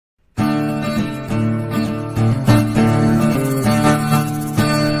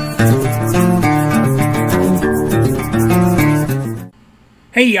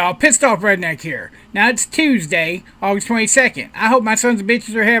Hey y'all, Pissed Off Redneck here. Now it's Tuesday, August 22nd. I hope my sons and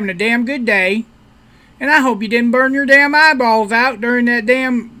bitches are having a damn good day. And I hope you didn't burn your damn eyeballs out during that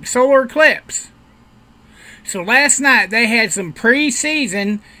damn solar eclipse. So last night they had some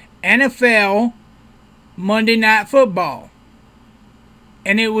preseason NFL Monday Night Football.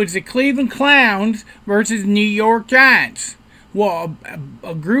 And it was the Cleveland Clowns versus New York Giants. Well,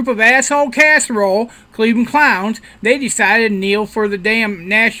 a group of asshole casserole, Cleveland Clowns, they decided to kneel for the damn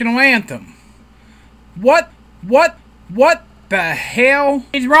National Anthem. What the hell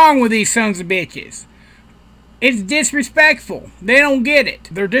is wrong with these sons of bitches? It's disrespectful. They don't get it.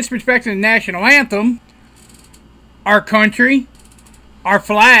 They're disrespecting the National Anthem, our country, our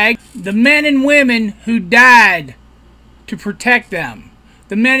flag, the men and women who died to protect them.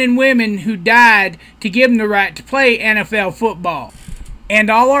 The men and women who died to give them the right to play NFL football. And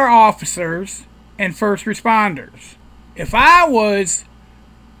all our officers and first responders. If I was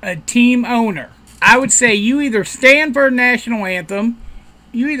a team owner, I would say you either stand for a national anthem,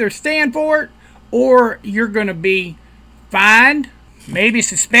 you either stand for it, or you're going to be fined, maybe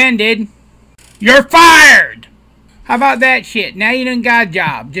suspended. You're fired! How about that shit? Now you done got a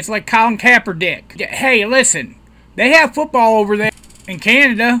job, just like Colin Kaepernick. Hey, listen, they have football over there in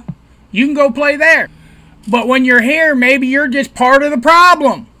Canada. You can go play there. But when you're here, maybe you're just part of the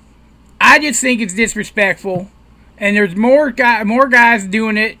problem. I just think it's disrespectful. And there's more guys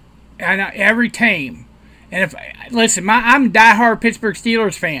doing it on every team. And listen, I'm a diehard Pittsburgh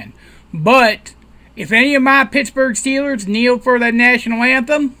Steelers fan. But if any of my Pittsburgh Steelers kneel for that national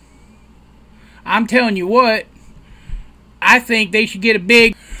anthem, I'm telling you what, I think they should get a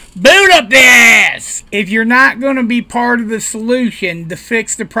big boot up the ass! If you're not going to be part of the solution to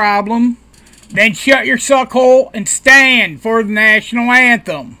fix the problem, then shut your suckhole and stand for the national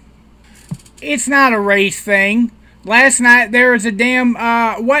anthem. It's not a race thing. Last night there was a damn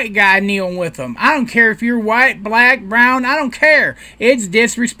white guy kneeling with them. I don't care if you're white, black, brown, I don't care. It's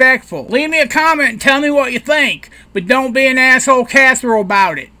disrespectful. Leave me a comment and tell me what you think, but don't be an asshole casserole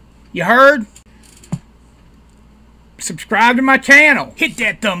about it. You heard? Subscribe to my channel. Hit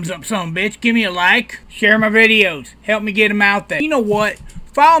that thumbs up, son of a bitch. Give me a like. Share my videos. Help me get them out there. You know what?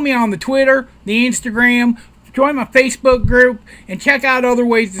 Follow me on the Twitter, the Instagram, join my Facebook group, and check out other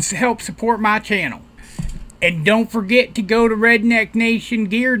ways to help support my channel. And don't forget to go to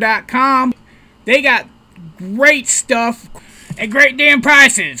rednecknationgear.com. They got great stuff at great damn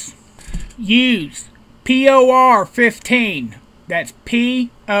prices. Use POR15. That's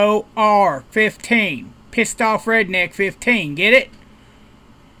POR15. Pissed Off Redneck 15, get it?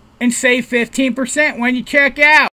 And save 15% when you check out.